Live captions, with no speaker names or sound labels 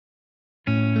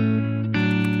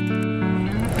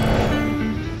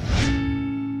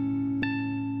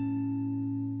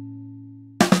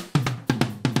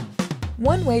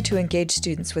One way to engage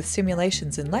students with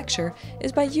simulations in lecture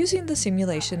is by using the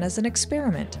simulation as an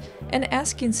experiment and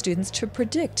asking students to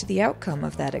predict the outcome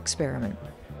of that experiment.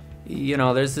 You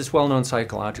know, there's this well-known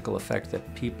psychological effect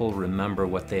that people remember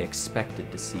what they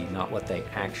expected to see, not what they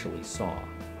actually saw.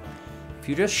 If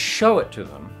you just show it to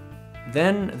them,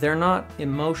 then they're not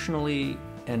emotionally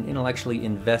and intellectually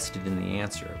invested in the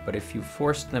answer. But if you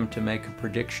force them to make a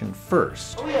prediction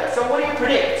first... Oh yeah, so what do you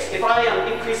predict if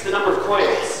I increase the number of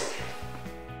coils?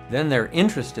 Then they're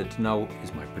interested to know,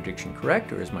 is my prediction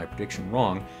correct or is my prediction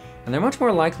wrong? And they're much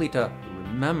more likely to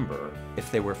remember if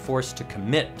they were forced to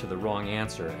commit to the wrong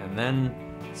answer and then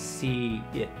see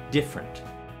it different.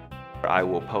 I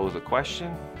will pose a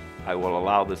question. I will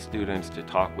allow the students to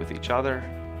talk with each other,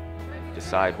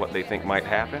 decide what they think might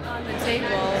happen. On the table,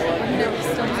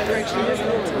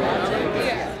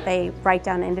 they write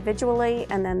down individually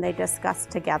and then they discuss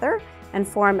together and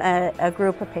form a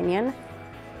group opinion.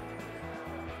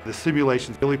 The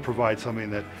simulations really provide something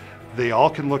that they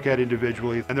all can look at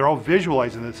individually, and they're all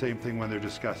visualizing the same thing when they're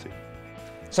discussing.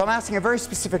 So I'm asking a very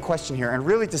specific question here, and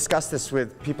really discuss this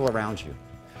with people around you.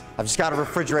 I've just got a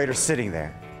refrigerator sitting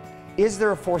there. Is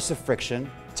there a force of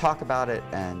friction? Talk about it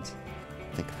and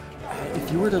think about it.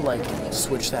 If you were to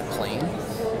switch that plane,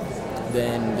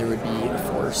 then there would be a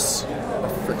force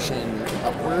of friction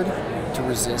upward to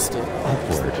resist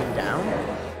it slipping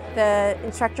down. The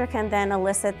instructor can then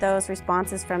elicit those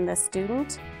responses from the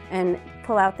student and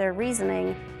pull out their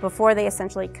reasoning before they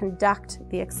essentially conduct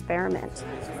the experiment.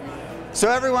 So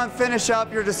everyone finish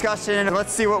up your discussion and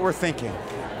let's see what we're thinking.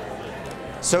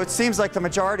 So it seems like the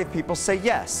majority of people say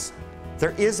yes.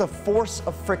 There is a force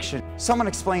of friction. Someone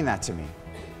explain that to me.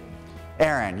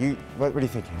 Aaron, what are you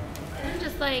thinking?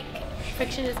 Just like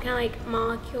friction is kind of like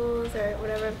molecules or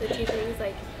whatever of the two things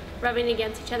like rubbing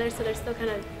against each other, so they're still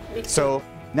kind of mixed. So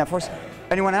net force.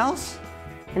 Anyone else?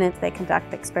 And if they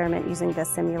conduct the experiment using this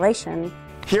simulation.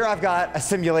 Here I've got a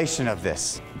simulation of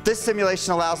this. This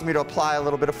simulation allows me to apply a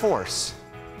little bit of force.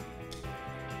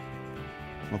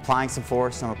 I'm applying some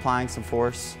force, I'm applying some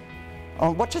force.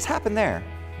 Oh, what just happened there?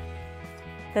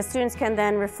 The students can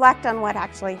then reflect on what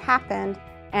actually happened,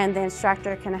 and the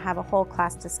instructor can have a whole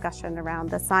class discussion around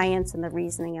the science and the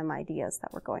reasoning and the ideas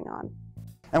that were going on.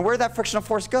 And where'd that frictional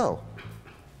force go?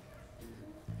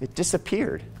 It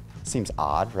disappeared. Seems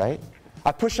odd, right?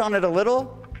 I push on it a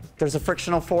little, there's a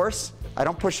frictional force. I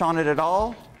don't push on it at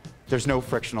all, there's no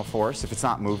frictional force if it's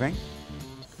not moving.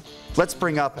 Let's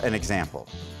bring up an example.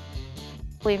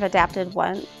 We've adapted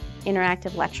one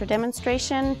interactive lecture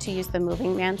demonstration to use the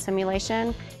moving man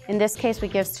simulation. In this case, we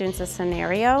give students a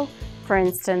scenario. For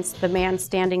instance, the man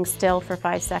standing still for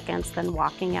 5 seconds, then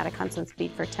walking at a constant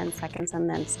speed for 10 seconds, and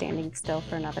then standing still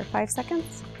for another 5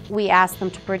 seconds. We ask them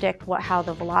to predict how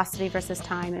the velocity versus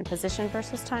time and position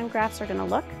versus time graphs are going to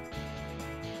look.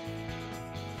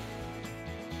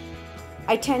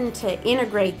 I tend to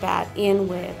integrate that in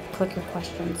with clicker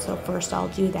questions. So first I'll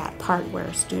do that part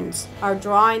where students are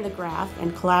drawing the graph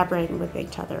and collaborating with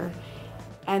each other.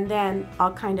 And then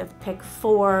I'll kind of pick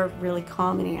 4 really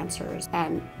common answers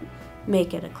and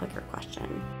make it a clicker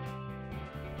question.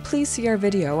 Please see our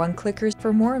video on clickers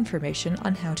for more information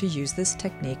on how to use this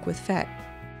technique with PhET.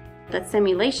 The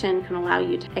simulation can allow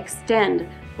you to extend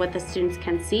what the students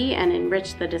can see and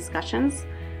enrich the discussions.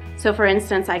 So for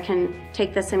instance, I can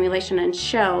take the simulation and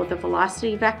show the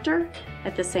velocity vector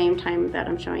at the same time that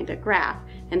I'm showing the graph.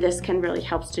 And this can really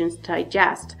help students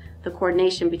digest the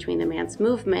coordination between the man's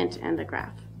movement and the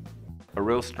graph. A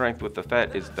real strength with the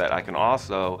PhET is that I can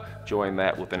also join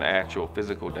that with an actual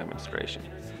physical demonstration.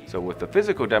 So with the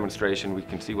physical demonstration, we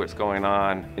can see what's going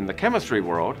on in the chemistry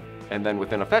world, and then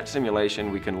within a PhET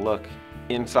simulation, we can look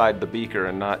inside the beaker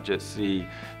and not just see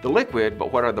the liquid,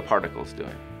 but what are the particles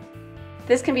doing.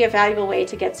 This can be a valuable way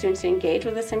to get students to engage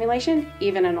with the simulation,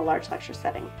 even in a large lecture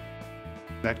setting.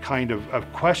 That kind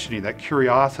of questioning, that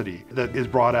curiosity that is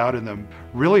brought out in them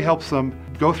really helps them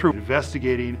go through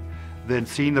investigating, then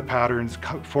seeing the patterns,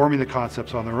 forming the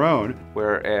concepts on their own.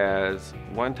 Whereas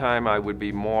one time I would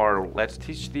be more, let's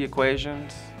teach the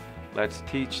equations, let's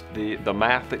teach the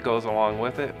math that goes along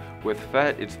with it. With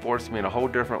PhET, it's forced me in a whole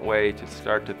different way to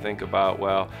start to think about,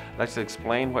 well, let's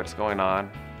explain what's going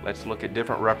on, let's look at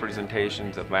different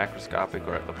representations of macroscopic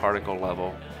or at the particle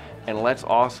level, and let's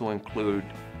also include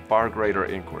far greater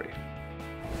inquiry.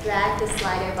 Drag the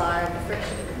slider bar of the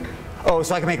friction. Oh,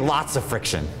 so I can make lots of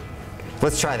friction.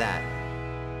 Let's try that.